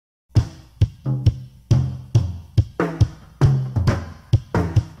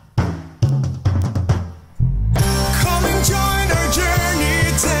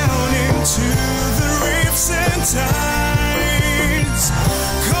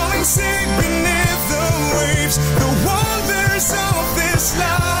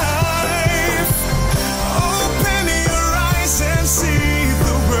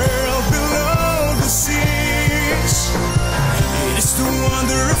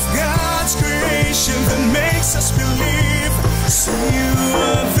of God's creation that makes us believe. See you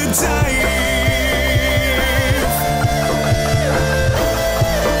at the dive.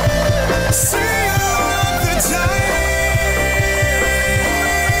 See you at the dive.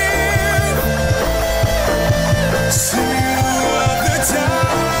 See you at the dive.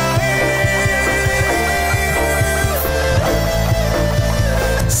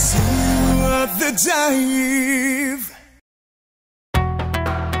 See you at the dive.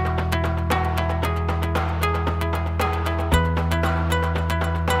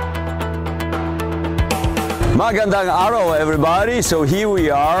 Magandang araw, everybody. So here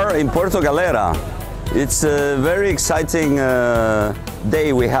we are in Puerto Galera. It's a very exciting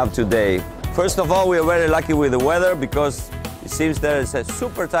day we have today. First of all, we are very lucky with the weather because it seems there is a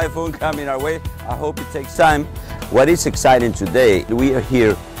super typhoon coming our way. I hope it takes time. What is exciting today, we are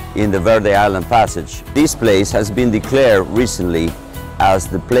here in the Verde Island Passage. This place has been declared recently as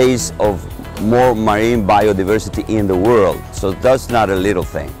the place of more marine biodiversity in the world. So that's not a little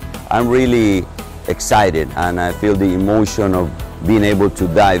thing. I'm really excited and I feel the emotion of being able to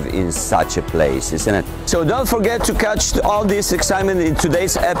dive in such a place, isn't it? So don't forget to catch all this excitement in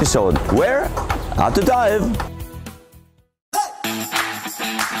today's episode. Where? At the dive.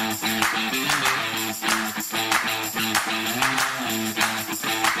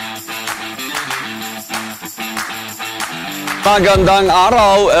 Magandang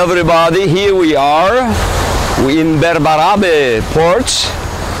araw, everybody. Here we are in Berberabe Port.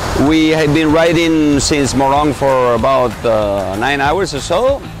 We have been riding since Morong for about 9 hours or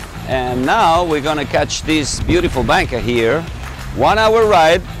so, and now we're gonna catch this beautiful banca here. 1 hour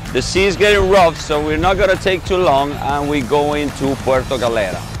ride. The sea is getting rough, so we're not gonna take too long, and we're going to Puerto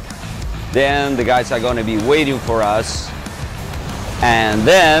Galera. Then the guys are gonna be waiting for us, and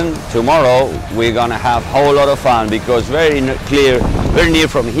then tomorrow we're gonna have a whole lot of fun because very near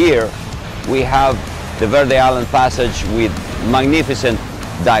from here we have the Verde Island Passage with magnificent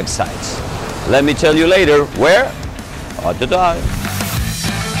dive sites. Let me tell you later where? At the dive.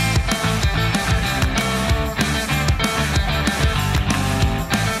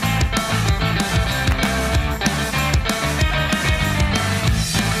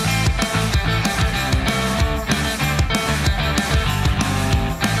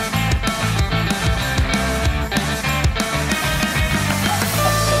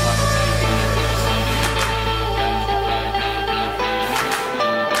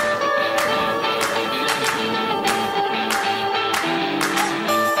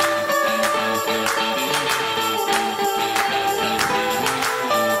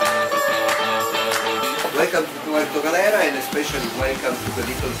 Welcome to Puerto Galera, and especially welcome to the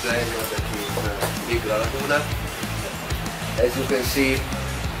little treasure that is Big La Laguna. As you can see,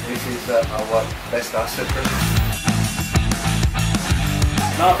 this is our best asset.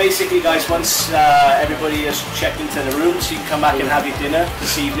 Now basically guys, once everybody has checked into the rooms, you can come back and have your dinner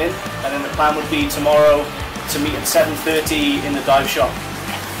this evening, and then the plan would be tomorrow to meet at 7:30 in the dive shop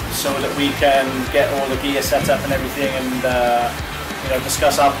so that we can get all the gear set up and everything, and you know,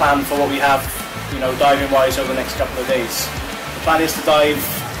 discuss our plan for what we have, you know, diving wise over the next couple of days. The plan is to dive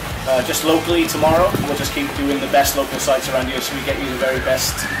just locally tomorrow. We'll just keep doing the best local sites around here so we get you the very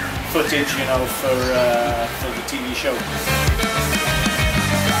best footage, you know, for the TV show.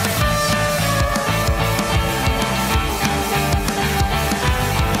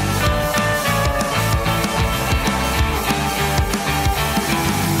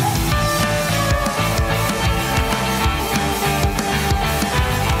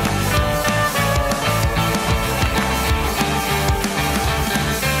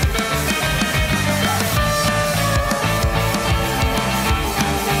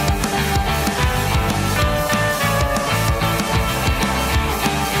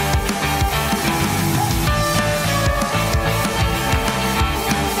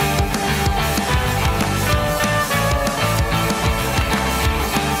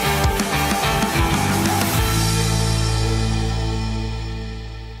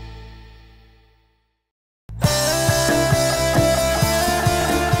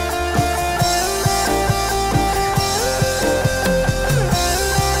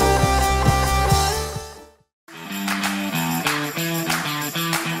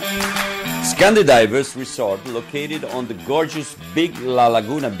 Scandi Divers Resort, located on the gorgeous Big La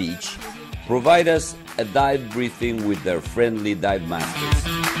Laguna beach, provide us a dive briefing with their friendly dive masters.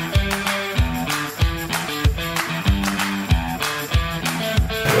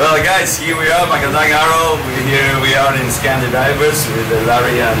 Well guys, here we are, Magandang Araw. Here we are in Scandi Divers with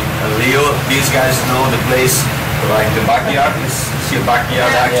Larry and Leo. These guys know the place like the backyard. It's your backyard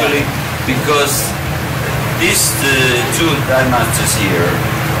actually, because these two dive masters here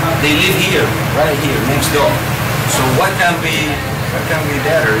They live here, right here, next door. So what can be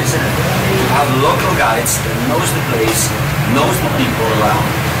better, isn't it? To have local guides that knows the place, knows the people around.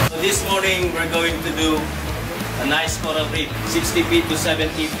 So this morning we're going to do a nice coral reef, 60 feet to 70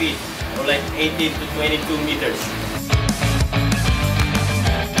 feet, or like 18 to 22 meters.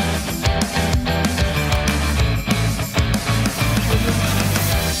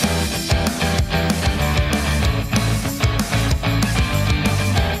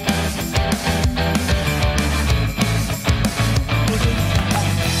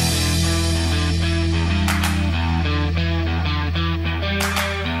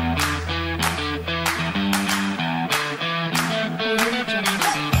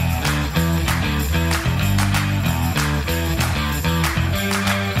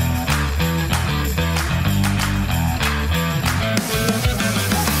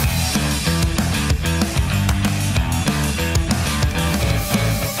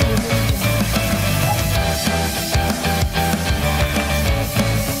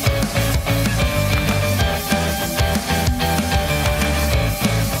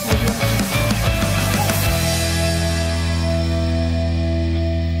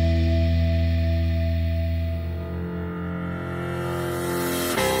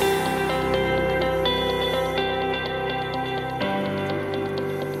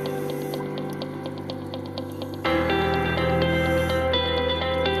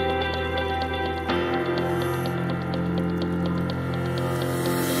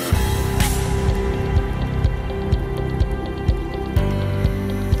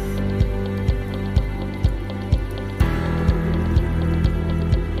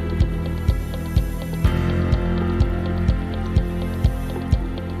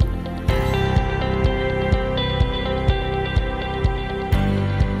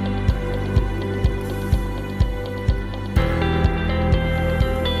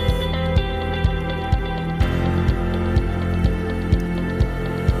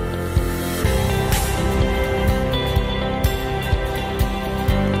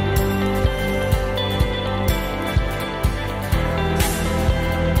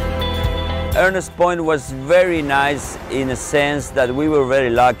 Ernest Point was very nice in a sense that we were very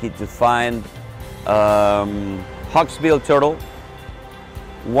lucky to find hawksbill turtle.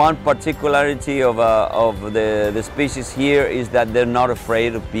 One particularity of the species here is that they're not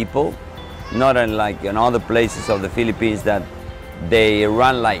afraid of people, not unlike in other places of the Philippines that they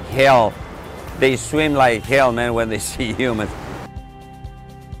run like hell. They swim like hell, man, when they see humans.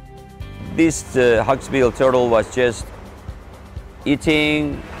 This hawksbill turtle was just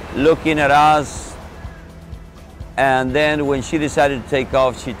eating, looking at us, and then when she decided to take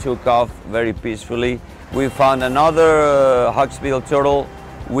off, she took off very peacefully. We found another hawksbill turtle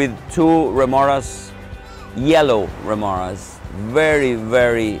with two remoras, yellow remoras, very,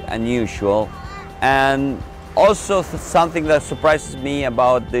 very unusual. And also something that surprises me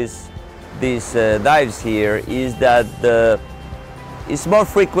about these dives here is that it's more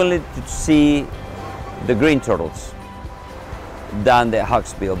frequently to see the green turtles than the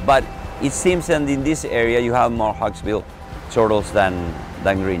hawksbill, but it seems that in this area you have more hawksbill turtles than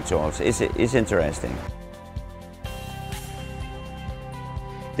green turtles. It's interesting.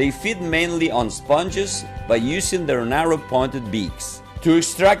 They feed mainly on sponges by using their narrow pointed beaks to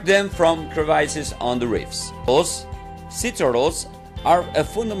extract them from crevices on the reefs. Those sea turtles are a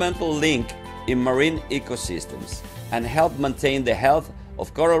fundamental link in marine ecosystems and help maintain the health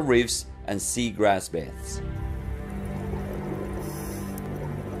of coral reefs and seagrass beds.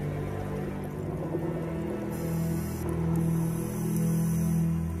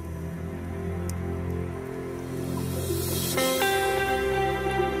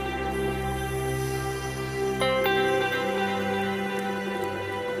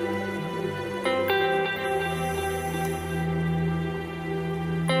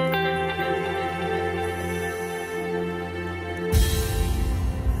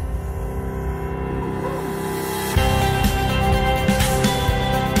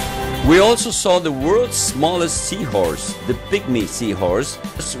 We also saw the world's smallest seahorse, the pygmy seahorse,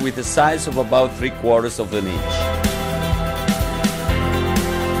 with a size of about 3/4 of an inch.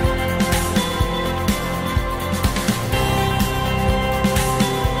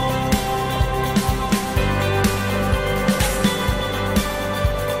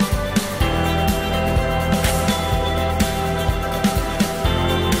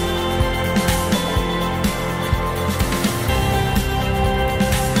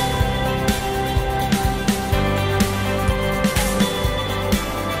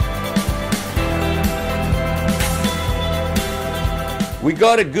 We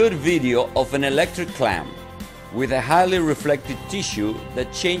got a good video of an electric clam. with a highly reflective tissue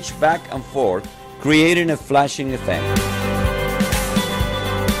that changes back and forth, creating a flashing effect.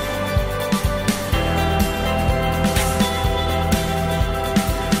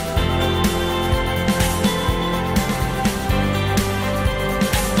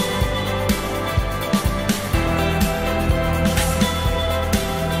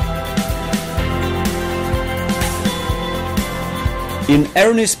 In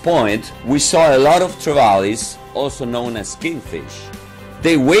Ernest Point, we saw a lot of trevallies, also known as kingfish.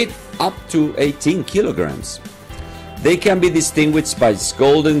 They weigh up to 18 kilograms. They can be distinguished by its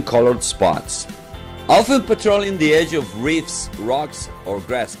golden colored spots, often patrolling the edge of reefs, rocks, or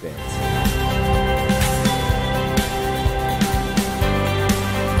grass beds.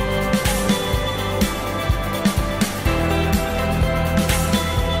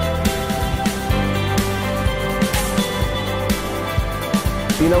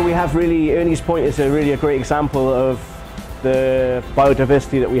 You know, we have really, Ernest Point is really a great example of the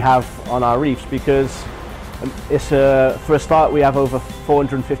biodiversity that we have on our reefs, because it's for a start, we have over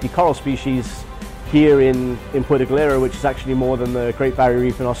 450 coral species here in Puerto Galera, which is actually more than the Great Barrier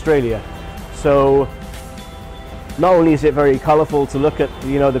Reef in Australia. So not only is it very colourful to look at,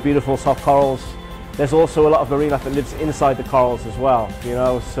 you know, the beautiful soft corals, there's also a lot of marine life that lives inside the corals as well, you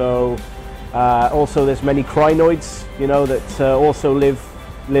know. So also there's many crinoids, you know, that also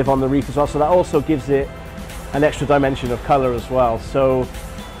live on the reef as well, so that also gives it an extra dimension of color as well. So,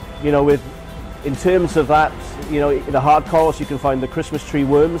 you know, in terms of that, you know, the hard corals, you can find the Christmas tree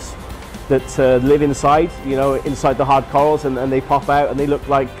worms that live inside, you know, inside the hard corals, and they pop out and they look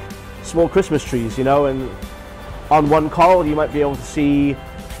like small Christmas trees, you know. And on one coral you might be able to see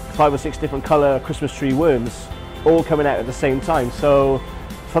 5 or 6 different color Christmas tree worms all coming out at the same time. So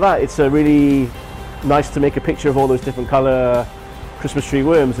for that, it's really nice to make a picture of all those different color Christmas tree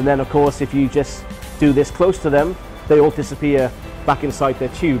worms. And then of course, if you just do this close to them, they all disappear back inside their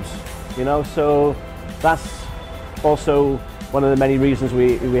tubes, you know. So that's also one of the many reasons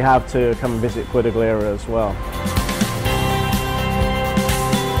we have to come and visit Puerto Galera as well.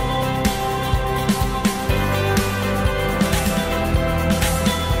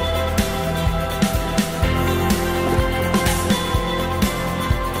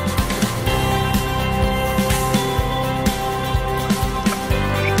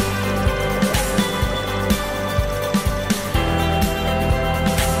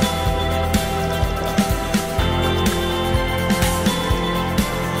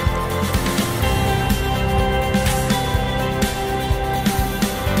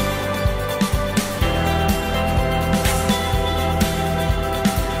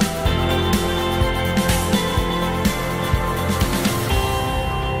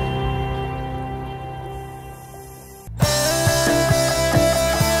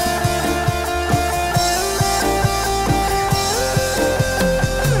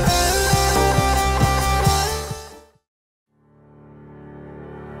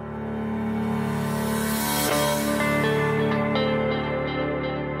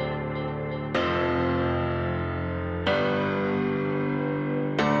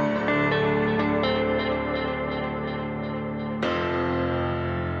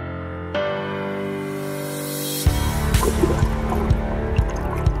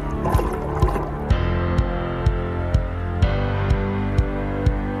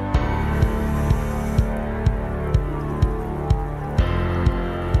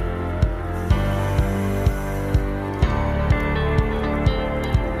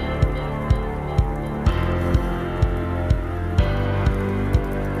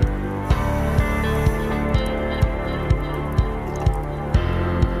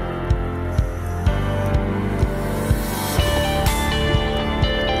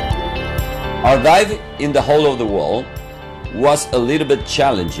 Our dive in the hole of the wall was a little bit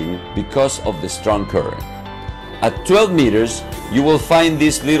challenging because of the strong current. At 12 meters, you will find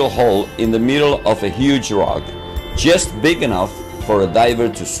this little hole in the middle of a huge rock, just big enough for a diver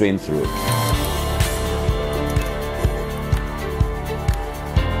to swim through.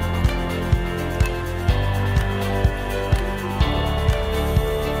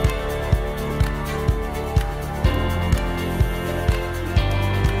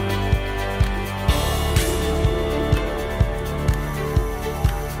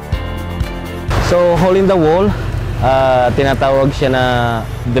 So, hole in the wall, tinatawag siya na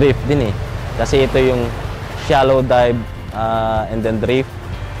drift din eh. Kasi ito yung shallow dive and then drift.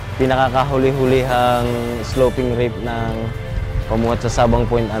 Pinakakahuli-hulihang sloping reef ng pamungat sa Sabang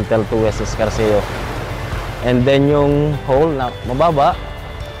Point until to West Escarceo. And then yung hole na mababa,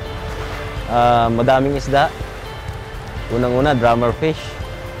 madaming isda. Unang-una, drummer fish,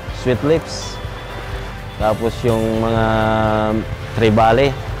 sweet lips. Tapos yung mga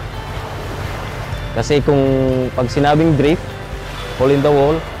tribale. Kasi kung pag sinabing drift, hole in the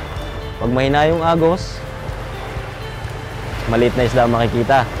wall, pag mahina yung agos, maliit na isda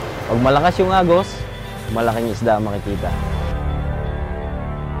makikita. Pag malakas yung agos, malaking isda makikita.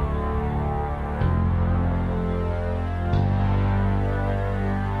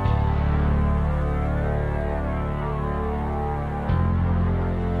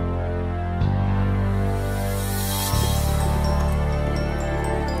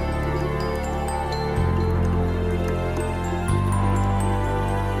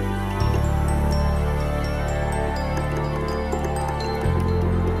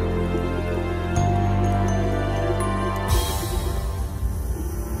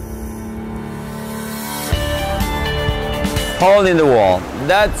 Hole in the wall.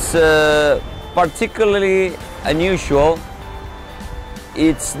 That's particularly unusual.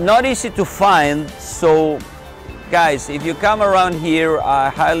 It's not easy to find, so guys, if you come around here, I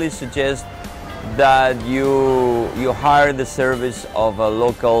highly suggest that you hire the service of a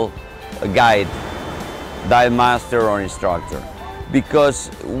local guide, dive master or instructor,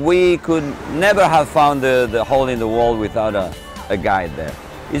 because we could never have found the hole in the wall without a guide there.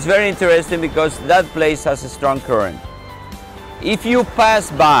 It's very interesting because that place has a strong current. If you pass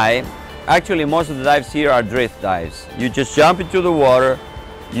by, actually most of the dives here are drift dives. You just jump into the water,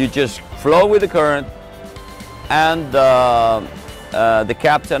 you just flow with the current, and the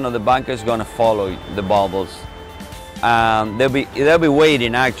captain or the bunker is going to follow the bubbles. They'll be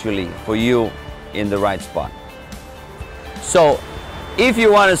waiting actually for you in the right spot. So if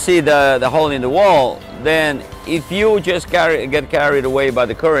you want to see the hole in the wall, then if you just get carried away by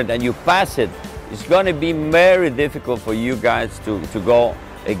the current and you pass it, it's going to be very difficult for you guys to go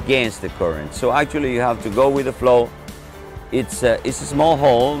against the current. So actually you have to go with the flow. It's a small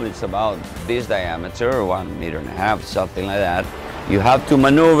hole. It's about this diameter, 1.5 meters, something like that. You have to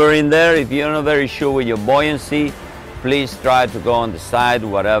maneuver in there. If you're not very sure with your buoyancy, please try to go on the side,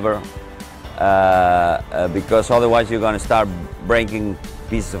 whatever, because otherwise you're going to start breaking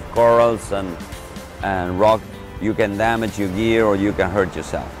pieces of corals and rock. You can damage your gear or you can hurt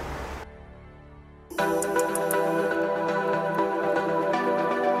yourself.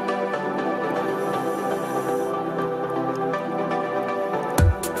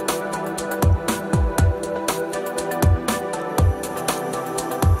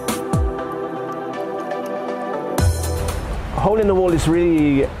 Hole in the wall is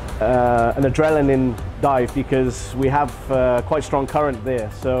really an adrenaline dive because we have quite strong current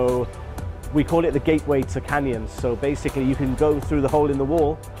there. So we call it the gateway to canyons. So basically you can go through the hole in the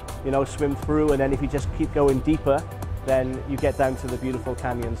wall, you know, swim through, and then if you just keep going deeper, then you get down to the beautiful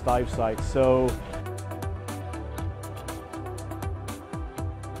canyons dive site. So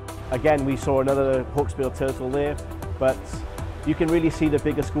again, we saw another hawksbill turtle there, but you can really see the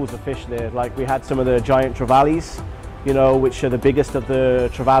bigger schools of fish there. Like we had some of the giant trevallies, you know, which are the biggest of the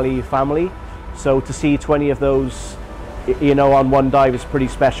trevally family. So to see 20 of those, you know, on one dive is pretty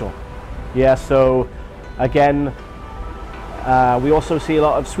special. Yeah, so again, we also see a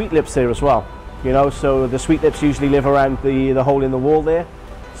lot of sweet lips there as well. You know, so the sweet lips usually live around the hole in the wall there.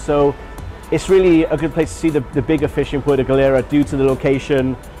 So it's really a good place to see the bigger fish in Puerto Galera due to the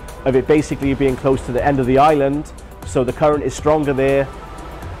location of it basically being close to the end of the island. So the current is stronger there,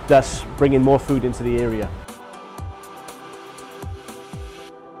 thus bringing more food into the area.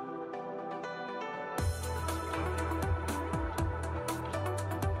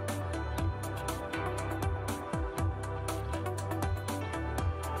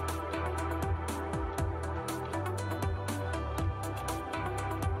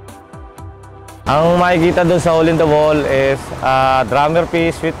 Ang makikita doon sa hole in the wall is drummer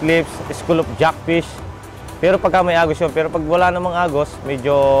fish, sweet lips, school of jackfish. Pero pagka may agos yun, pero pag wala namang agos,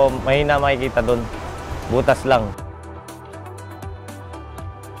 medyo mahina makikita doon. Butas lang.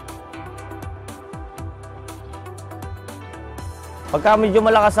 Pagka medyo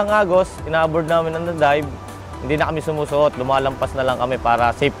malakas ang agos, ina-aboard namin ng dive, hindi na kami sumusuot, lumalampas na lang kami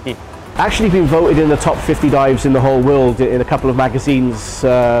para safety. Actually been voted in the top 50 dives in the whole world in a couple of magazines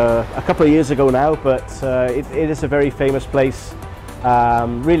a couple of years ago now, but it is a very famous place,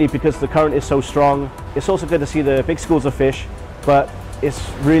 really because the current is so strong. It's also good to see the big schools of fish, but it's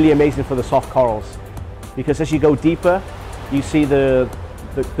really amazing for the soft corals, because as you go deeper, you see the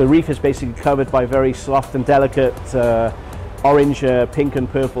reef is basically covered by very soft and delicate orange, pink and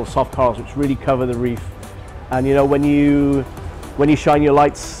purple soft corals, which really cover the reef. And you know, when you shine your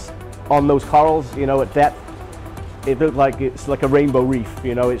lights on those corals, you know, at depth, it looks like it's like a rainbow reef.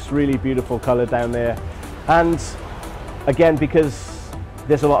 You know, it's really beautiful color down there. And again, because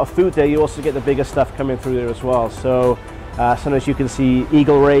there's a lot of food there, you also get the bigger stuff coming through there as well. So sometimes you can see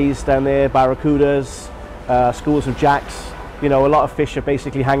eagle rays down there, barracudas, schools of jacks. You know, a lot of fish are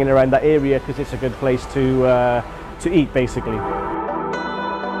basically hanging around that area because it's a good place to eat, basically.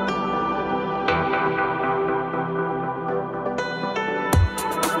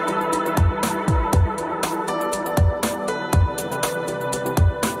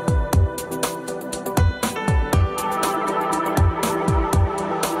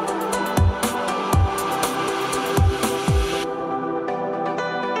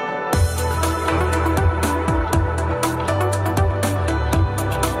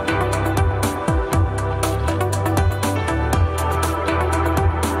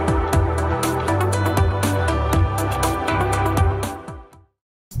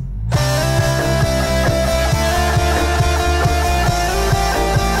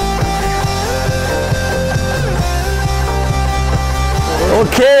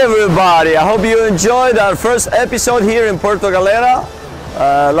 Okay, everybody, I hope you enjoyed our first episode here in Puerto Galera,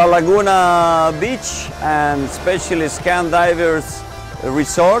 La Laguna Beach, and especially Scandi Divers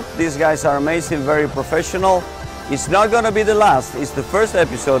Resort. These guys are amazing, very professional. It's not going to be the last, it's the first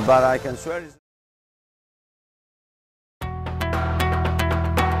episode, but I can swear it's...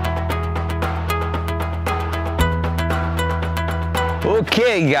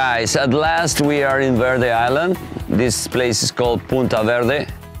 Okay guys, at last we are in Verde Island. This place is called Punta Verde.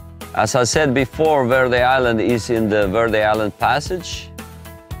 As I said before, Verde Island is in the Verde Island Passage.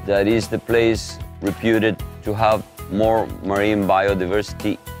 That is the place reputed to have more marine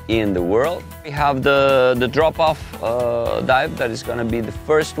biodiversity in the world. We have the drop-off dive that is going to be the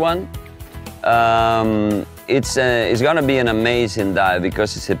first one. It's going to be an amazing dive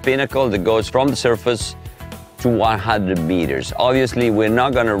because it's a pinnacle that goes from the surface to 100 meters. Obviously, we're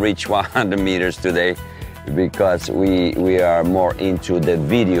not going to reach 100 meters today because we are more into the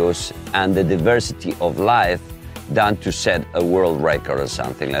videos and the diversity of life than to set a world record or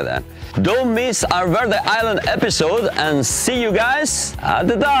something like that. Don't miss our Verde Island episode and see you guys at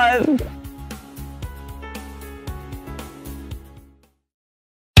the dive.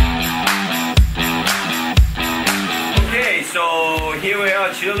 Okay, so here we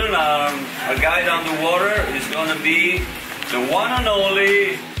are, children. Our guide on the water is going to be the one and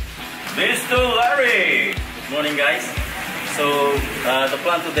only Mr. Larry. Good morning, guys. So the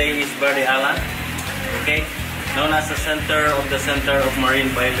plan today is Verde Island, okay, known as the center of marine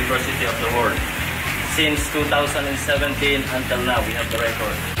biodiversity of the world. Since 2017 until now, we have the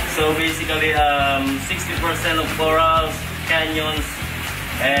record. So basically, 60% of corals, canyons,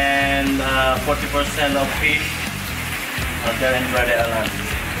 and 40% of fish are there in Verde Island.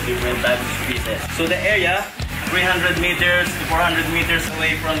 Different types of species. So the area, 300 meters to 400 meters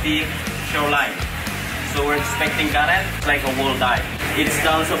away from the shoreline. So we're expecting current like a wall dive. It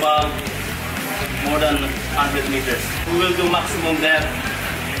sounds about more than 100 meters. We will do maximum depth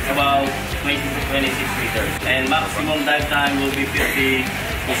about 20 to 26 meters. And maximum dive time will be 50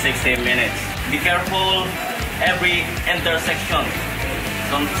 to 60 minutes. Be careful every intersection.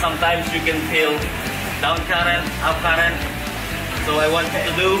 Sometimes you can feel down current, up current. So I want you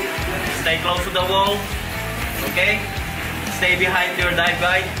to do, stay close to the wall. Okay? Stay behind your dive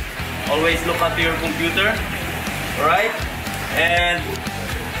guide. Always look at your computer. Alright? And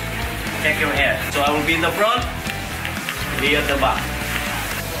check your hair. So I will be in the front, be at the back.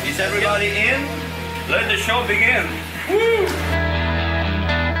 Is everybody in? Let the show begin. Woo!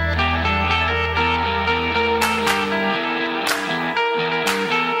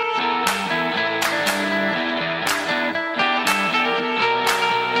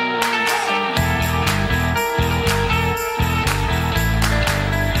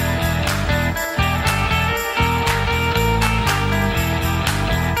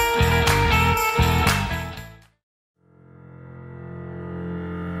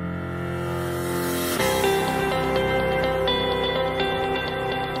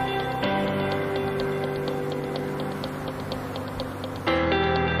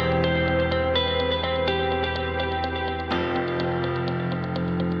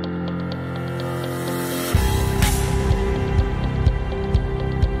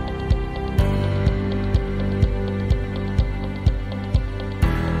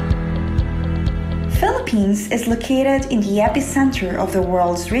 Philippines is located in the epicenter of the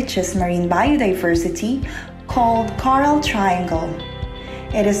world's richest marine biodiversity called Coral Triangle.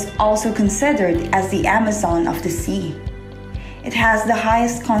 It is also considered as the Amazon of the sea. It has the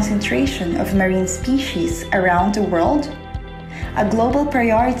highest concentration of marine species around the world, a global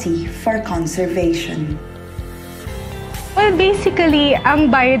priority for conservation. Well, basically, ang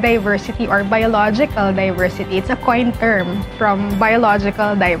biodiversity or biological diversity, it's a coined term from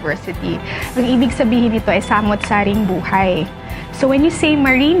biological diversity. Ang ibig sabihin nito ay samot-saring buhay. So when you say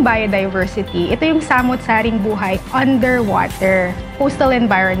marine biodiversity, ito yung samot-saring buhay underwater, coastal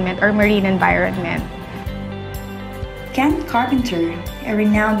environment or marine environment. Ken Carpenter, a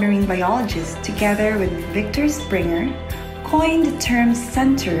renowned marine biologist, together with Victor Springer, coined the term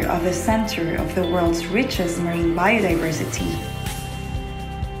center of the world's richest marine biodiversity.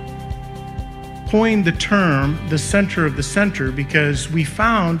 Coined the term the center of the center because we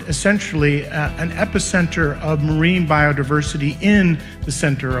found essentially an epicenter of marine biodiversity in the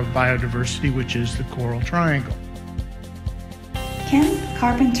center of biodiversity, which is the Coral Triangle. Ken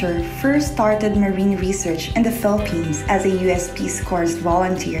Carpenter first started marine research in the Philippines as a U.S. Peace Corps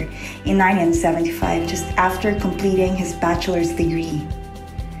volunteer in 1975, just after completing his bachelor's degree.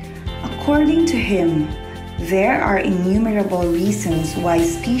 According to him, there are innumerable reasons why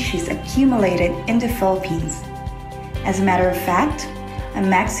species accumulated in the Philippines. As a matter of fact, a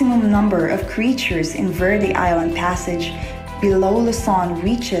maximum number of creatures in Verde Island Passage below Luzon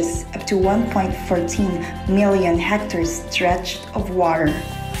reaches up to 1.14 million hectares stretched of water.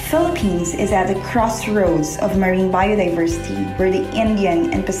 Philippines is at the crossroads of marine biodiversity where the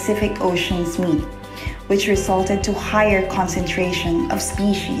Indian and Pacific Oceans meet, which resulted to higher concentration of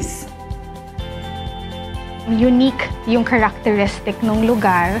species. Unique yung characteristic ng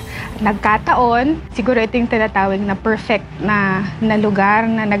lugar. Nagkataon, siguro ito yung tinatawag na perfect na lugar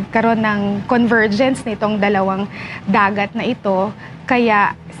na nagkaroon ng convergence nitong dalawang dagat na ito.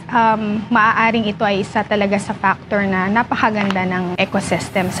 Kaya maaaring ito ay isa talaga sa factor na napakaganda ng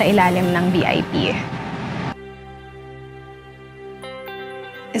ecosystem sa ilalim ng BIP.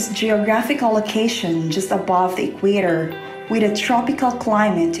 Its geographical location just above the equator with a tropical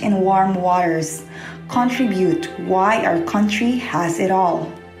climate and warm waters contribute why our country has it all.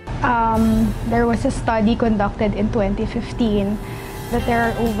 There was a study conducted in 2015 that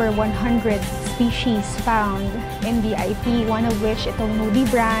there are over 100 species found in the IP, one of which itong nudie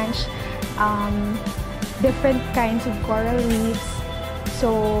branch, different kinds of coral reefs.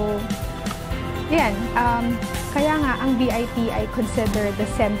 So, yan. Kaya nga, ang BIP ay considered the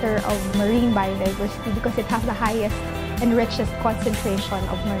center of marine biodiversity because it has the highest and richest concentration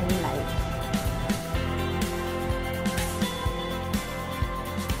of marine life.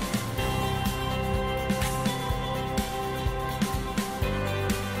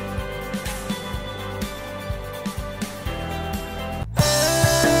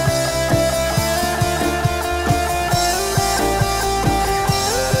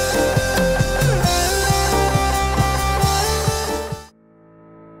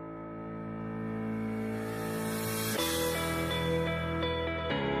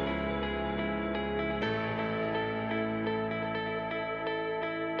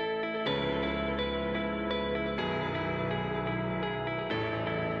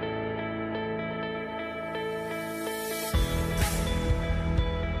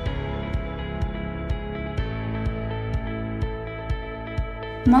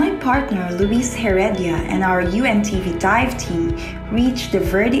 My partner Luis Heredia and our UNTV dive team reached the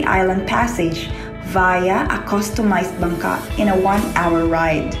Verde Island Passage via a customized bangka in a 1-hour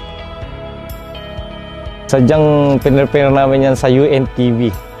ride. Sadyang pinrepare namin yan sa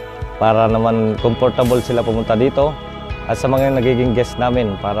UNTV para naman comfortable sila pumunta dito at sa mga nagiging guest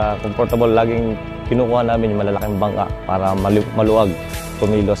namin para comfortable laging kinukuha namin yung malalaking bangka para maluwag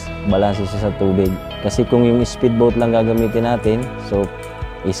kumilos. Balanse siya sa tubig kasi kung yung speedboat lang gagamitin natin, so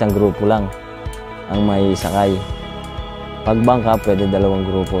isang grupo lang ang may sakay. Pag bangka, pwede dalawang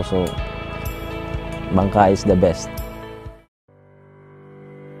grupo. So, bangka is the best.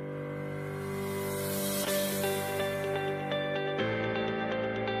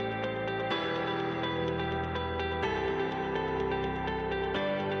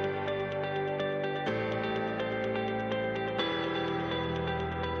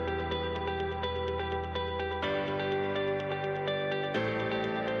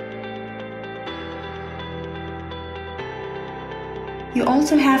 You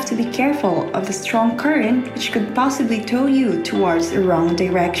also have to be careful of the strong current which could possibly tow you towards the wrong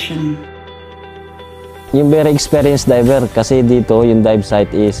direction. Yung very experienced diver kasi dito yung dive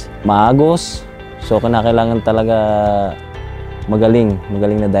site is maagos. So kailangan talaga magaling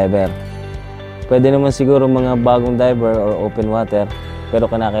na diver. Pwede naman siguro mga bagong diver or open water pero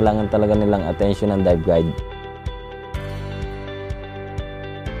kailangan talaga nilang attention ng dive guide.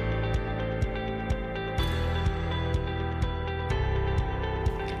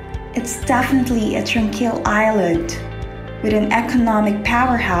 It's definitely a tranquil island with an economic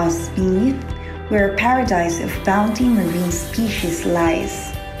powerhouse beneath where a paradise of bounty marine species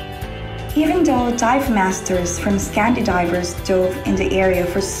lies. Even though dive masters from Scandi Divers dove in the area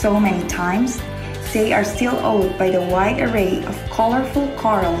for so many times, they are still awed by the wide array of colorful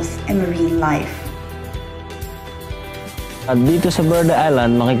corals and marine life. At dito sa Verde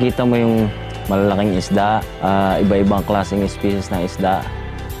Island, makikita mo yung malalaking isda, iba-ibang klaseng species ng isda.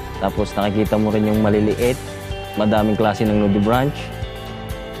 Tapos nakikita mo rin yung maliliit, madaming klase ng nudibranch.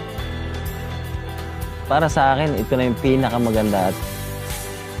 Para sa akin, ito na yung pinakamaganda at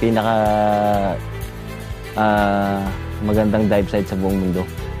magandang dive site sa buong mundo.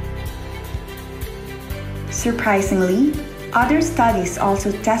 Surprisingly, other studies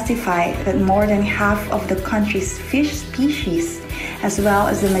also testify that more than half of the country's fish species, as well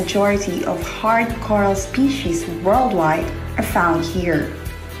as the majority of hard coral species worldwide, are found here.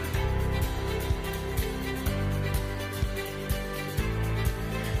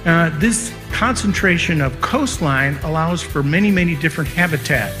 This concentration of coastline allows for many, many different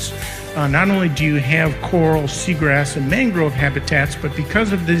habitats. Not only do you have coral, seagrass, and mangrove habitats, but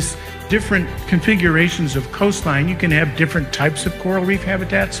because of this different configurations of coastline, you can have different types of coral reef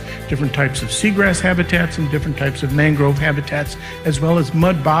habitats, different types of seagrass habitats, and different types of mangrove habitats, as well as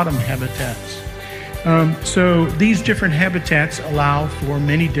mud bottom habitats. So these different habitats allow for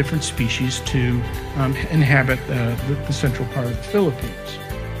many different species to inhabit the central part of the Philippines.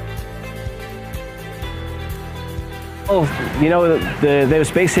 Oh, you know, there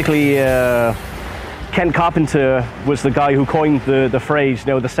was basically Ken Carpenter was the guy who coined the phrase,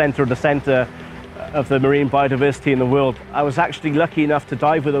 you know, the center of the marine biodiversity in the world. I was actually lucky enough to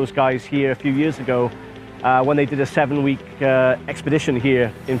dive with those guys here a few years ago when they did a 7-week expedition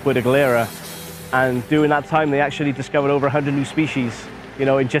here in Puerto Galera. And during that time, they actually discovered over 100 new species, you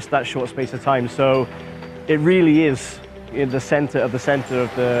know, in just that short space of time. So it really is in the center of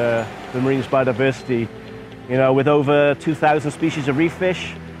the marine's biodiversity. You know, with over 2,000 species of reef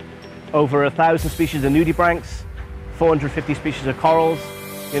fish, over 1,000 species of nudibranchs, 450 species of corals.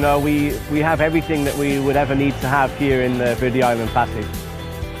 You know, we have everything that we would ever need to have here in the Verde Island Passage.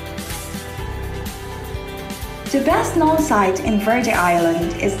 The best known site in Verde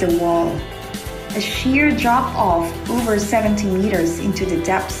Island is the Wall, a sheer drop-off over 70 meters into the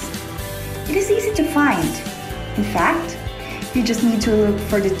depths. It is easy to find. In fact, you just need to look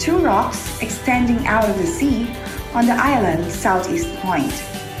for the 2 rocks extending out of the sea on the island's southeast point.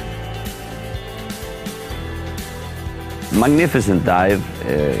 Magnificent dive.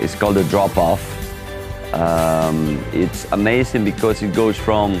 It's called a drop-off. It's amazing because it goes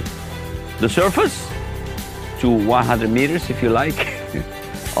from the surface to 100 meters, if you like.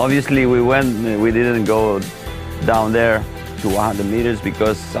 Obviously, we didn't go down there to 100 meters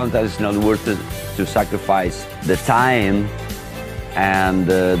because sometimes it's not worth it to sacrifice the time and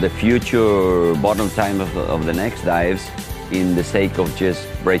the future bottom time of the next dives in the sake of just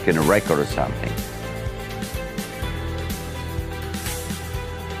breaking a record or something.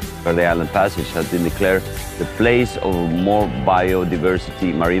 The Island Passage has been declared the place of more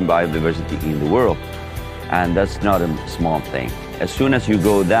biodiversity, marine biodiversity in the world. And that's not a small thing. As soon as you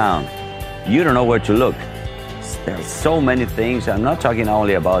go down, you don't know where to look. There's so many things. I'm not talking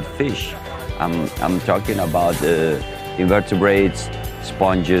only about fish. I'm talking about invertebrates,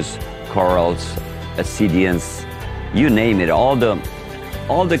 sponges, corals, ascidians, you name it. All the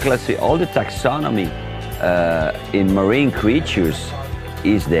taxonomy in marine creatures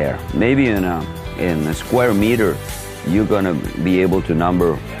is there. Maybe in a square meter, you're gonna be able to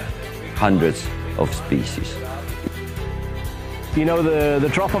number hundreds of species. You know, the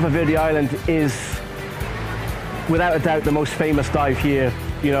drop-off of Verde Island is, without a doubt, the most famous dive here,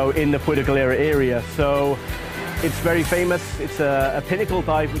 you know, in the Puerto Galera area. So it's very famous. It's a pinnacle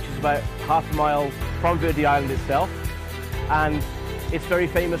dive, which is about half a mile from Verde Island itself. And it's very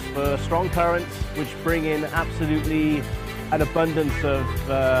famous for strong currents, which bring in absolutely an abundance of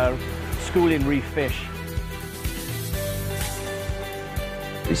schooling reef fish.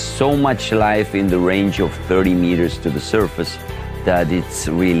 There's so much life in the range of 30 meters to the surface that it's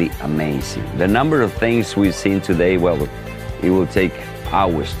really amazing. The number of things we've seen today, well, it will take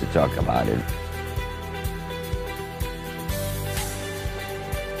hours to talk about it.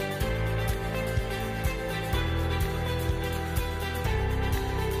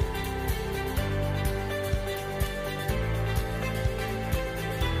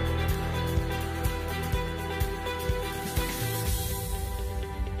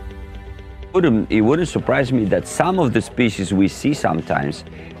 It wouldn't surprise me that some of the species we see sometimes,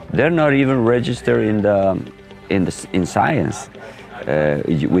 they're not even registered in science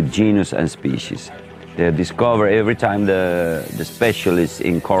with genus and species. They discover every time the specialists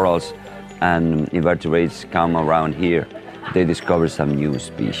in corals and invertebrates come around here, they discover some new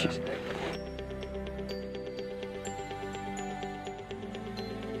species.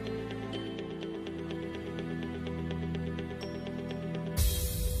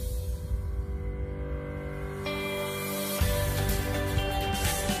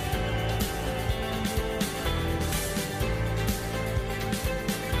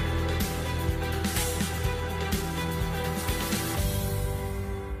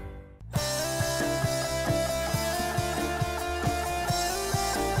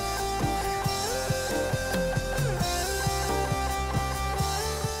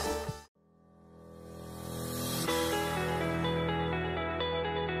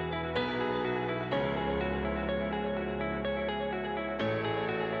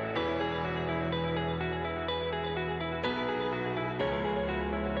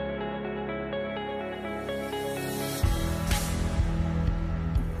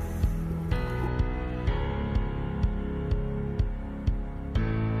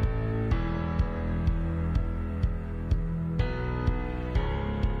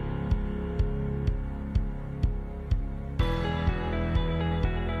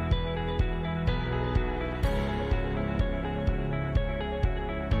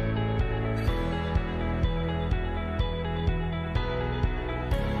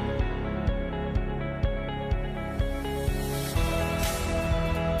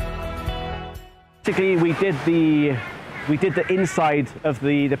 Basically, we did the inside of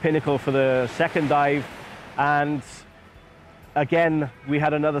the pinnacle for the second dive, and again we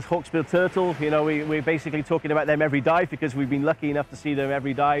had another hawksbill turtle. You know, we're basically talking about them every dive because we've been lucky enough to see them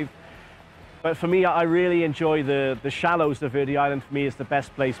every dive. But for me, I really enjoy the shallows of Verde Island. For me, is the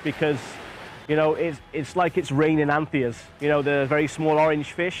best place because, you know, it's like it's raining antheas. You know, the very small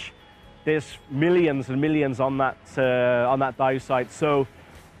orange fish. There's millions and millions on that dive site. So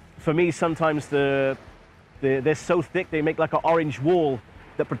for me, sometimes they're so thick they make like an orange wall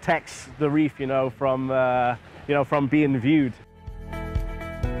that protects the reef, you know, from being viewed.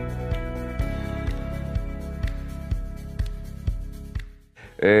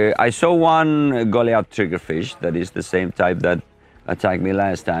 I saw one Goliath triggerfish that is the same type that attacked me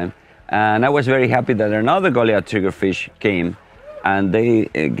last time, and I was very happy that another Goliath triggerfish came, and they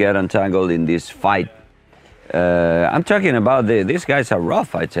get entangled in this fight. I'm talking about these guys are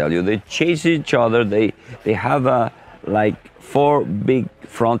rough, I tell you. They chase each other. They have like 4 big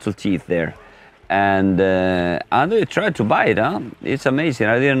frontal teeth there, and they try to bite. Huh? It's amazing.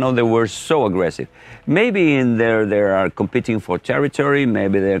 I didn't know they were so aggressive. Maybe in there they are competing for territory.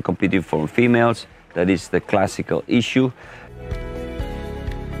 Maybe they're competing for females. That is the classical issue.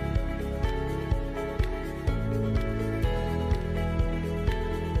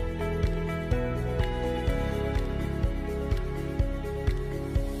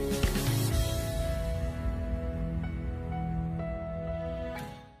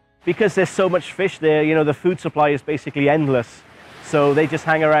 Because there's so much fish there, you know, the food supply is basically endless. So they just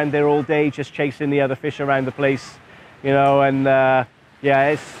hang around there all day, just chasing the other fish around the place, you know. And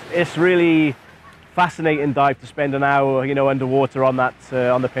yeah, it's really fascinating dive to spend an hour, you know, underwater on that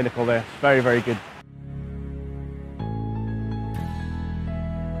on the pinnacle there. It's very, very good.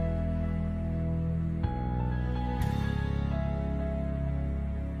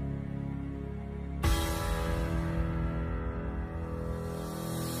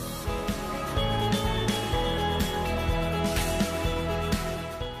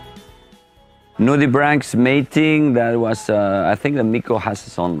 Nudibranchs mating, that was, I think that Miko has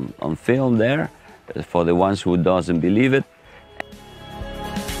us on film there, for the ones who doesn't believe it.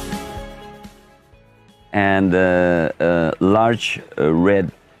 And large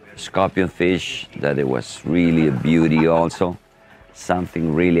red scorpion fish, that it was really a beauty also,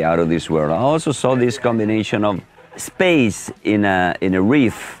 something really out of this world. I also saw this combination of space in a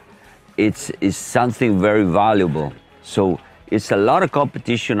reef. It's something very valuable. So it's a lot of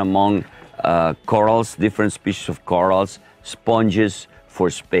competition among corals, different species of corals, sponges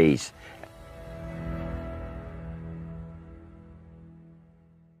for space.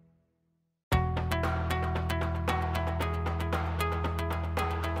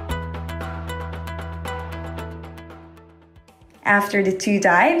 After the 2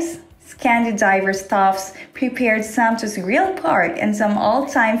 dives, Scandi Divers staffs prepared Santos grilled pork and some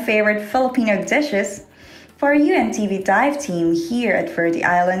all-time favorite Filipino dishes for our UNTV dive team here at Verde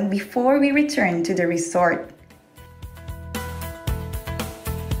Island before we return to the resort.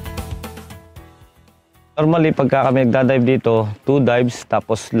 Normally, pagka kami nagdadive dito, 2 dives,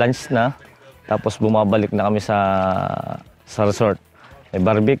 tapos lunch na, tapos bumabalik na kami sa resort. May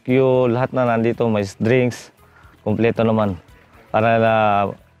barbecue, lahat na nandito, may drinks, kompleto naman.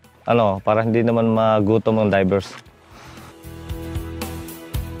 Para para hindi naman magutom ang divers.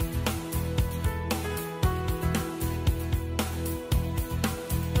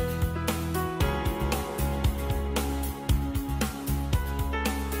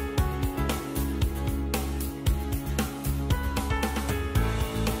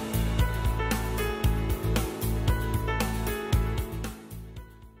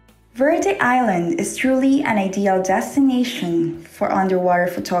 Verde Island is truly an ideal destination for underwater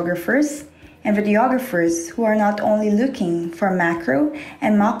photographers and videographers who are not only looking for macro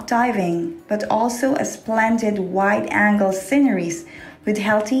and mock diving, but also a splendid wide-angle sceneries with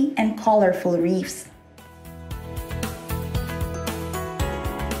healthy and colorful reefs.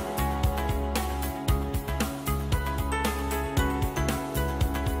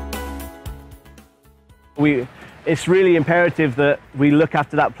 It's really imperative that we look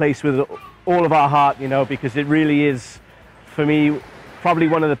after that place with all of our heart, because it really is, for me, probably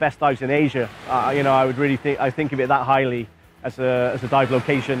one of the best dives in Asia. I would really think of it that highly as a dive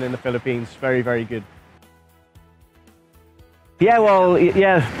location in the Philippines. Very, very good.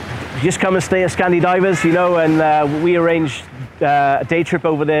 Yeah, just come and stay at Scandi Divers, and we arrange a day trip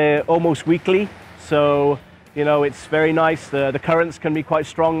over there almost weekly. So, it's very nice. The currents can be quite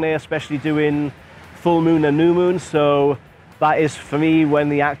strong there, especially doing full moon and new moon, so that is for me when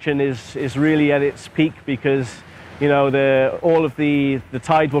the action is really at its peak, because all of the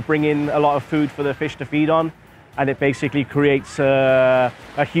tide will bring in a lot of food for the fish to feed on, and it basically creates a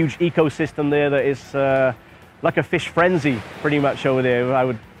huge ecosystem there that is like a fish frenzy pretty much over there. I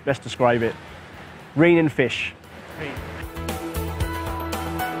would best describe it. Raining fish.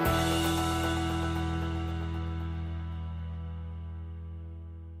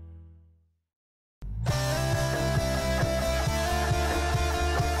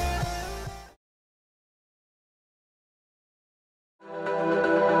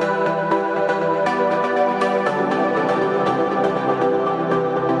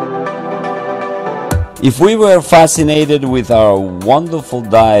 If we were fascinated with our wonderful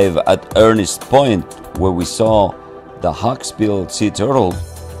dive at Ernest Point, where we saw the hawksbill sea turtle,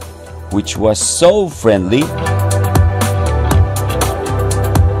 which was so friendly,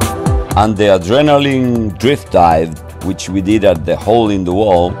 and the adrenaline drift dive, which we did at the hole in the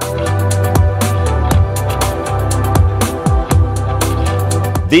wall,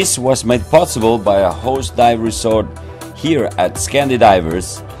 this was made possible by a host dive resort here at Scandi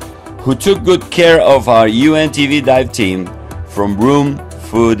Divers, who took good care of our UNTV dive team, from room,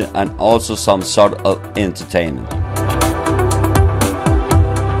 food, and also some sort of entertainment.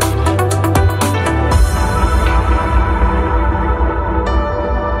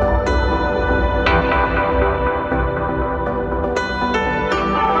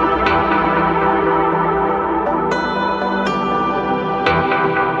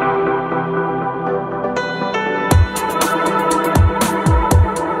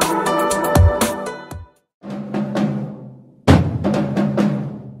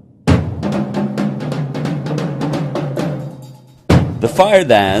 The fire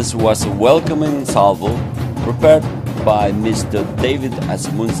dance was a welcoming salvo prepared by Mr. David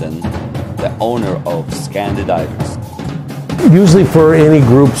Asmussen, the owner of Scandi Divers. Usually for any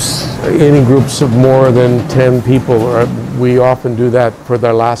groups of more than 10 people, we often do that for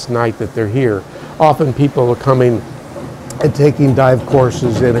their last night that they're here. Often people are coming and taking dive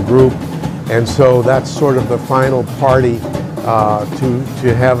courses in a group, and so that's sort of the final party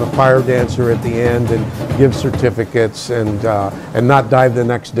to have a fire dancer at the end and give certificates and not dive the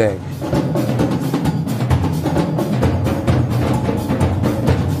next day.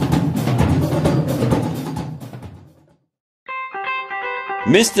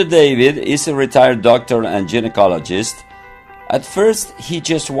 Mr. David is a retired doctor and gynecologist. At first, he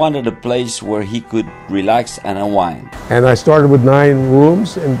just wanted a place where he could relax and unwind. And I started with 9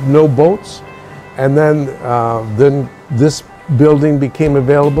 rooms and no boats, and then this building became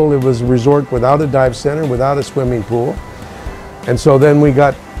available. It was a resort without a dive center, without a swimming pool. And so then we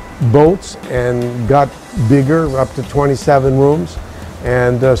got boats and got bigger, up to 27 rooms.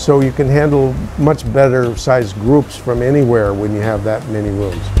 And so you can handle much better sized groups from anywhere when you have that many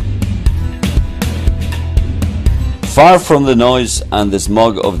rooms. Far from the noise and the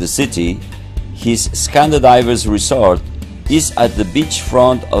smog of the city, his Scandi Divers Resort is at the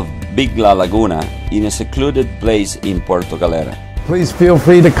beachfront of Big La Laguna, in a secluded place in Puerto Galera. Please feel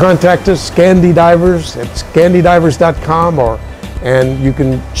free to contact us, Scandi Divers, at scandidivers.com, and you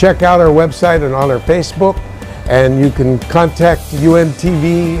can check out our website and on our Facebook, and you can contact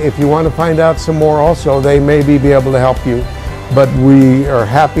UNTV if you want to find out some more also. They may be able to help you, but we are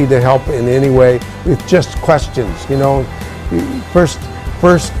happy to help in any way with just questions. First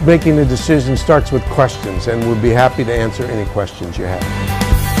first making the decision starts with questions, and we'll be happy to answer any questions you have.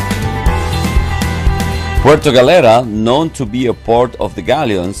 Puerto Galera, known to be a port of the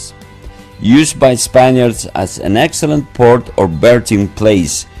galleons, used by Spaniards as an excellent port or berthing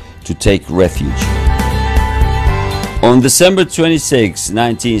place to take refuge. On December 26,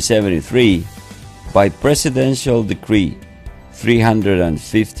 1973, by Presidential Decree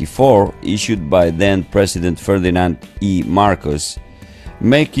 354 issued by then President Ferdinand E. Marcos,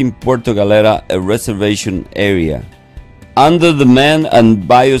 making Puerto Galera a reservation area under the Man and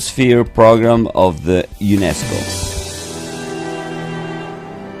Biosphere program of the UNESCO.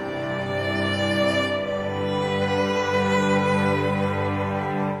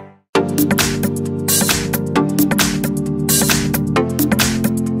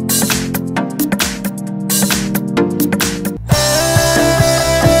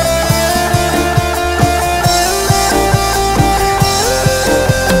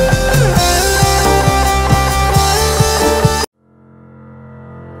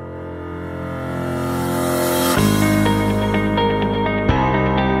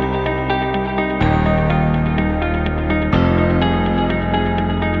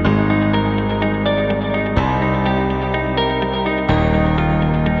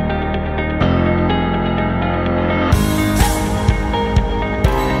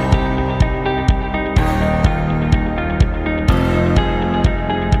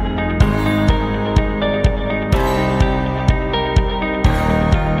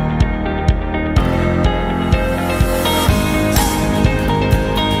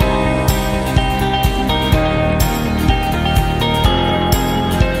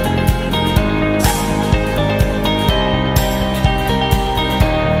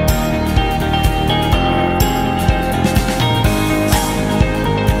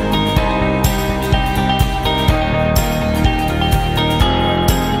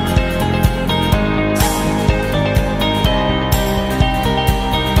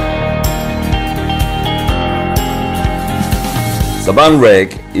 Sabang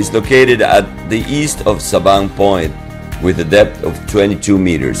Wreck is located at the east of Sabang Point with a depth of 22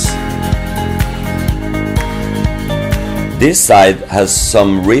 meters. This site has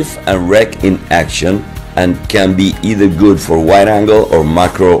some reef and wreck in action and can be either good for wide-angle or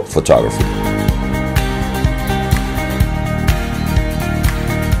macro photography.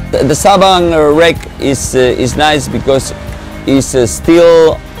 The Sabang Wreck is nice because it's a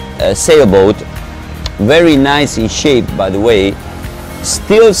steel sailboat, very nice in shape, by the way.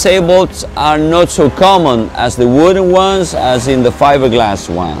 Steel sailboats are not so common as the wooden ones, as in the fiberglass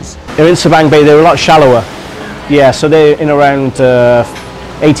ones. They're in Sabang Bay, they're a lot shallower. Yeah, so they're in around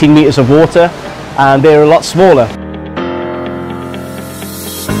 18 meters of water, and they're a lot smaller.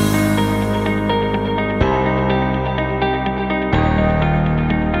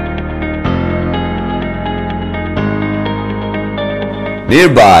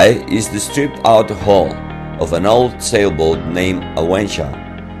 Nearby is the stripped out hull of an old sailboat named Awencha,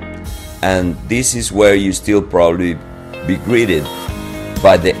 and this is where you still probably be greeted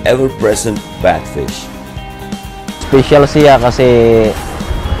by the ever-present batfish. Special siya kasi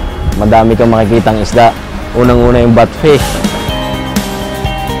madami kang makikitang isda. Unang-una yung batfish.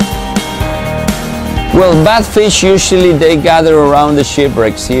 Well, batfish usually they gather around the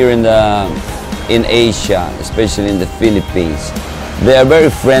shipwrecks here in Asia, especially in the Philippines. They are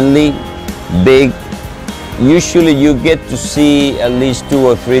very friendly, big. Usually you get to see at least 2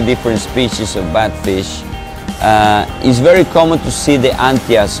 or 3 different species of batfish. It's very common to see the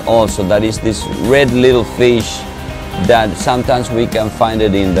antias also, that is this red little fish that sometimes we can find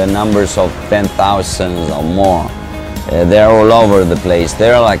it in the numbers of 10,000 or more. They're all over the place,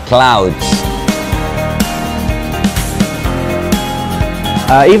 they're like clouds.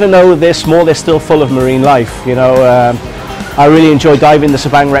 Even though they're small, they're still full of marine life, you know. I really enjoy diving the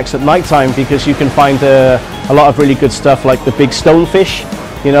Sabang wrecks at night time because you can find a lot of really good stuff like the big stonefish.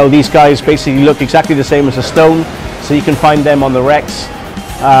 You know, these guys basically look exactly the same as a stone, so you can find them on the wrecks.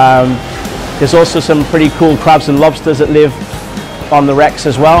 There's also some pretty cool crabs and lobsters that live on the wrecks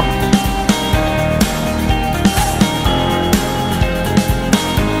as well.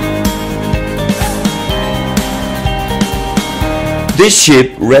 This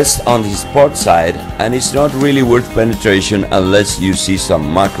ship rests on his port side and it's not really worth penetration unless you see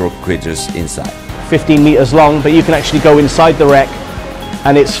some macro critters inside. 15 meters long, but you can actually go inside the wreck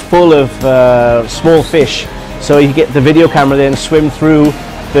and it's full of small fish. So you get the video camera there and swim through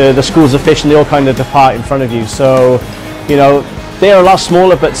the schools of fish and they all kind of depart in front of you. So, you know, they're a lot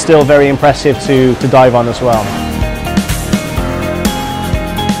smaller but still very impressive to dive on as well.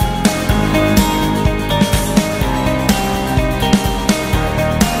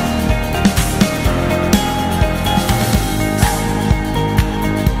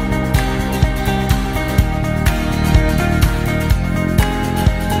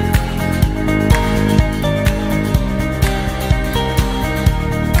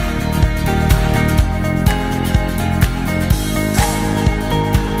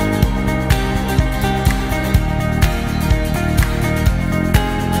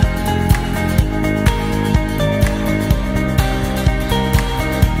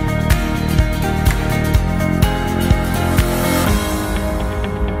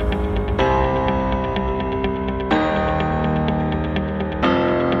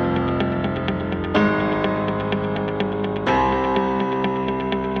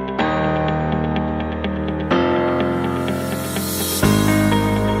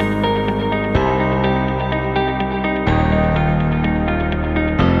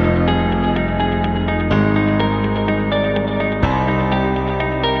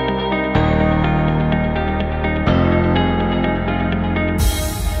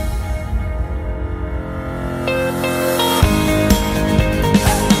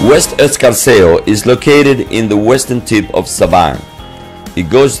 West Escarceo is located in the western tip of Sabang. It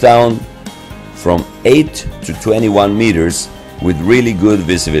goes down from 8 to 21 meters with really good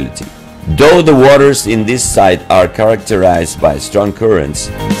visibility. Though the waters in this site are characterized by strong currents,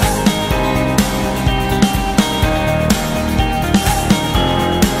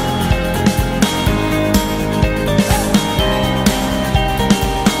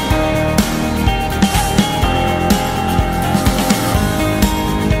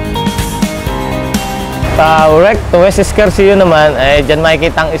 Sa Urek to West Escarceo naman, dyan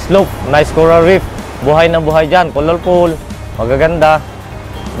makikita ang slope, nice coral reef. Buhay na buhay dyan, colorful, magaganda.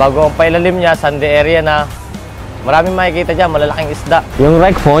 Bago ang pailalim niya, sandy area na. Maraming makikita dyan, malalaking isda. Yung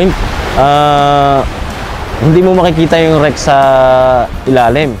wreck point, hindi mo makikita yung wreck sa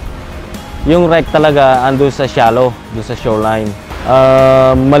ilalim. Yung wreck talaga ando sa shallow, doon sa shoreline.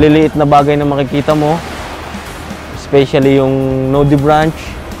 Maliliit na bagay na makikita mo, especially yung noddy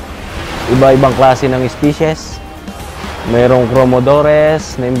branch. Iba-ibang klase ng species. Mayroong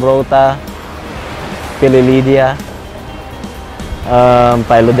Chromodores, Nimbrota, Pililidia,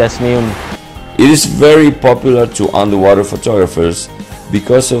 Pylodesmium. it is very popular to underwater photographers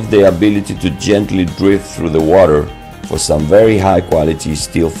because of the ability to gently drift through the water for some very high quality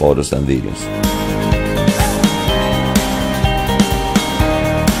still photos and videos.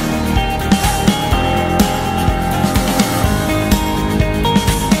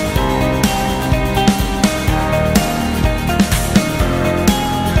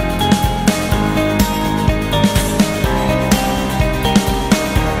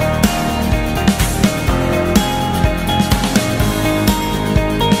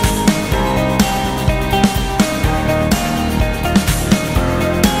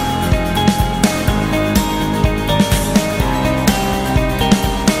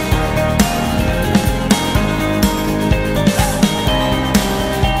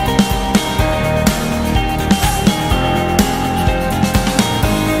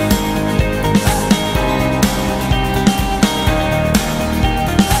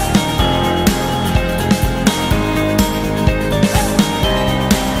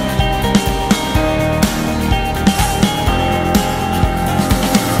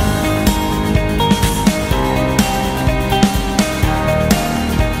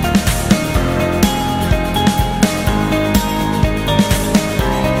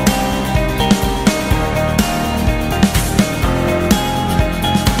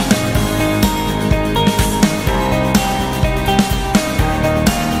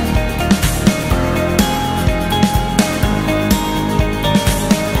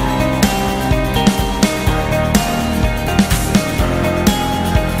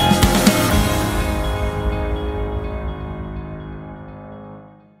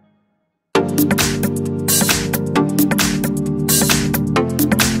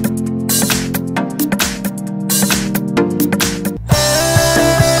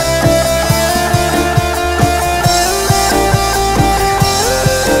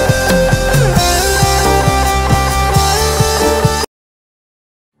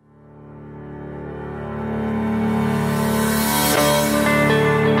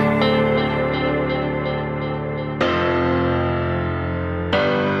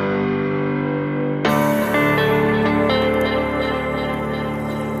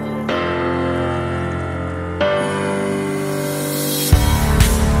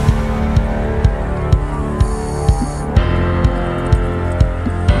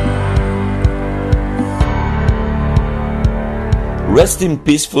 Resting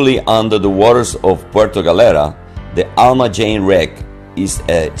peacefully under the waters of Puerto Galera, the Alma Jane wreck is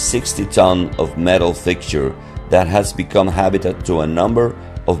a 60-ton of metal fixture that has become habitat to a number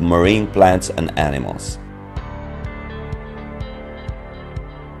of marine plants and animals.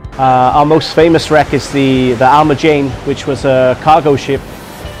 Our most famous wreck is the Alma Jane, which was a cargo ship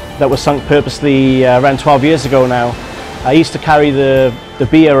that was sunk purposely around 12 years ago now. I used to carry the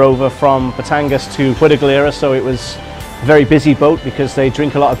beer over from Batangas to Puerto Galera, so it was a very busy boat because they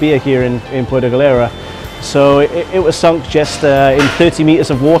drink a lot of beer here in Puerto Galera. So it was sunk just in 30 meters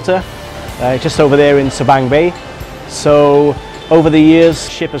of water, just over there in Sabang Bay. So over the years,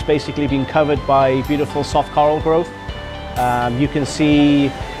 the ship has basically been covered by beautiful soft coral growth. You can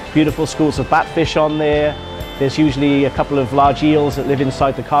see beautiful schools of batfish on there. There's usually a couple of large eels that live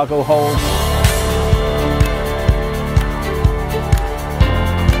inside the cargo hold.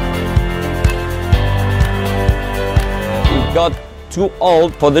 It got too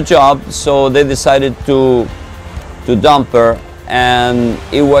old for the job, so they decided to dump her, and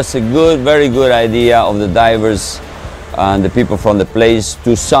it was a very good idea of the divers and the people from the place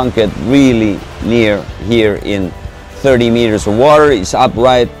to sunk it really near here in 30 meters of water. It's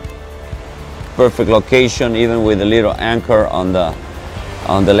upright perfect location, even with a little anchor on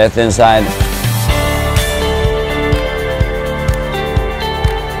the left-hand side.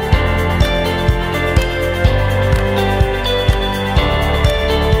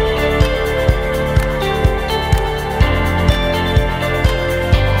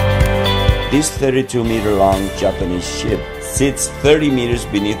 This 32-meter-long Japanese ship sits 30 meters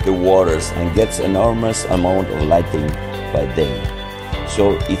beneath the waters and gets enormous amount of lighting by day.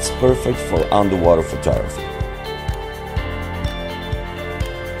 So it's perfect for underwater photography.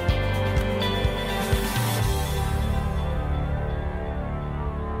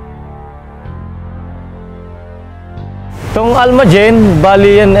 Itong Almagen,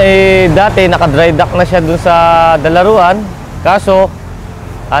 bali yan dati naka-dry dock na siya dun sa Dalaruan. Kaso,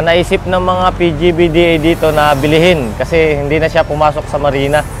 naisip ng mga PGBDA dito na bilihin kasi hindi na siya pumasok sa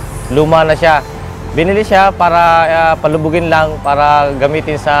marina. Luma na siya. Binili siya para palubugin lang para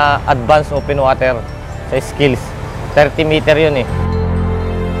gamitin sa advanced open water sa skills. 30 meter yun eh.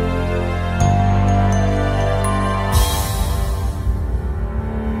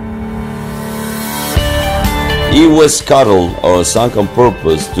 It was scuttled or sunk on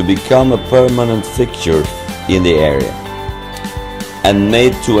purpose to become a permanent fixture in the area and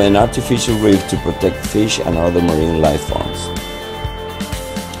made to an artificial reef to protect fish and other marine life forms.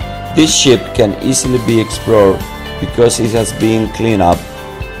 This ship can easily be explored because it has been cleaned up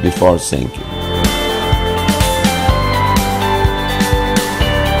before sinking.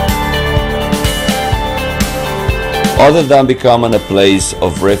 Other than becoming a place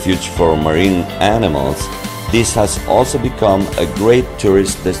of refuge for marine animals, this has also become a great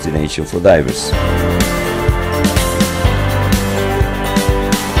tourist destination for divers.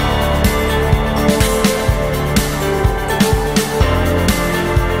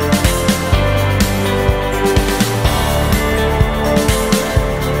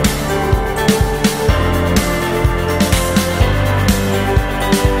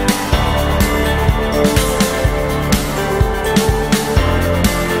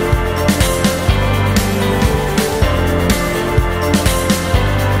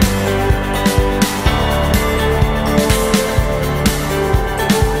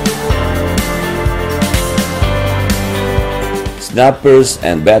 Snappers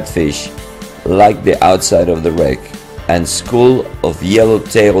and batfish like the outside of the wreck, and schools of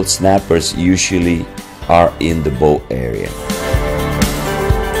yellow-tailed snappers usually are in the bow area.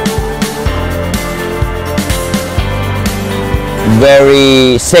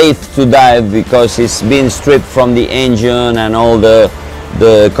 Very safe to dive because it's been stripped from the engine and all the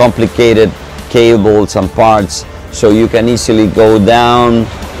complicated cables and parts, so you can easily go down.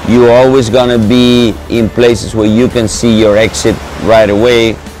 You're always gonna be in places where you can see your exit right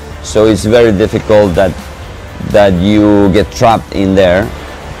away, so it's very difficult that you get trapped in there.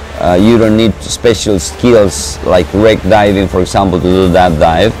 You don't need special skills like wreck diving, for example, to do that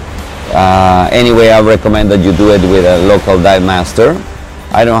dive. Anyway, I recommend that you do it with a local dive master.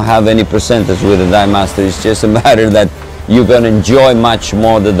 I don't have any percentage with a dive master. It's just a matter that you're gonna enjoy much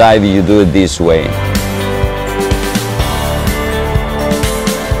more the dive if you do it this way.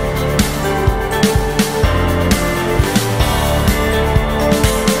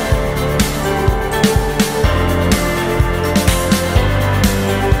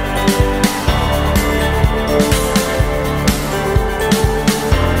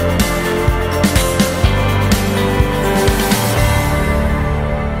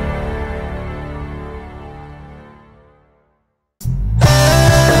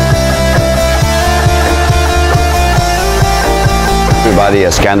 Everybody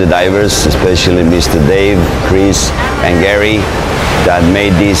at Scandi Divers, especially Mr. Dave, Chris and Gary, that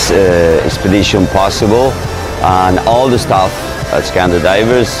made this expedition possible, and all the staff at Scandi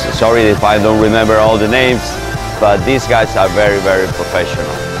Divers. Sorry if I don't remember all the names, but these guys are very, very professional.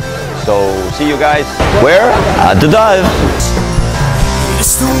 So see you guys where? At the dive.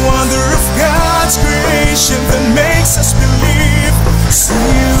 It's the wonder of God's creation that makes us believe. See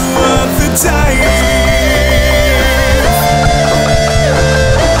you at the dive.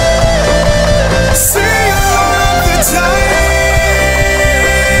 See you at the dive.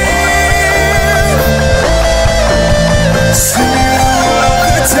 See you at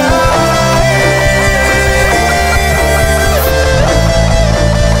the dive.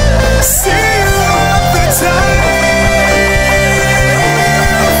 See you at the dive.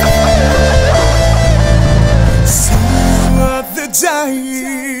 See you at the dive.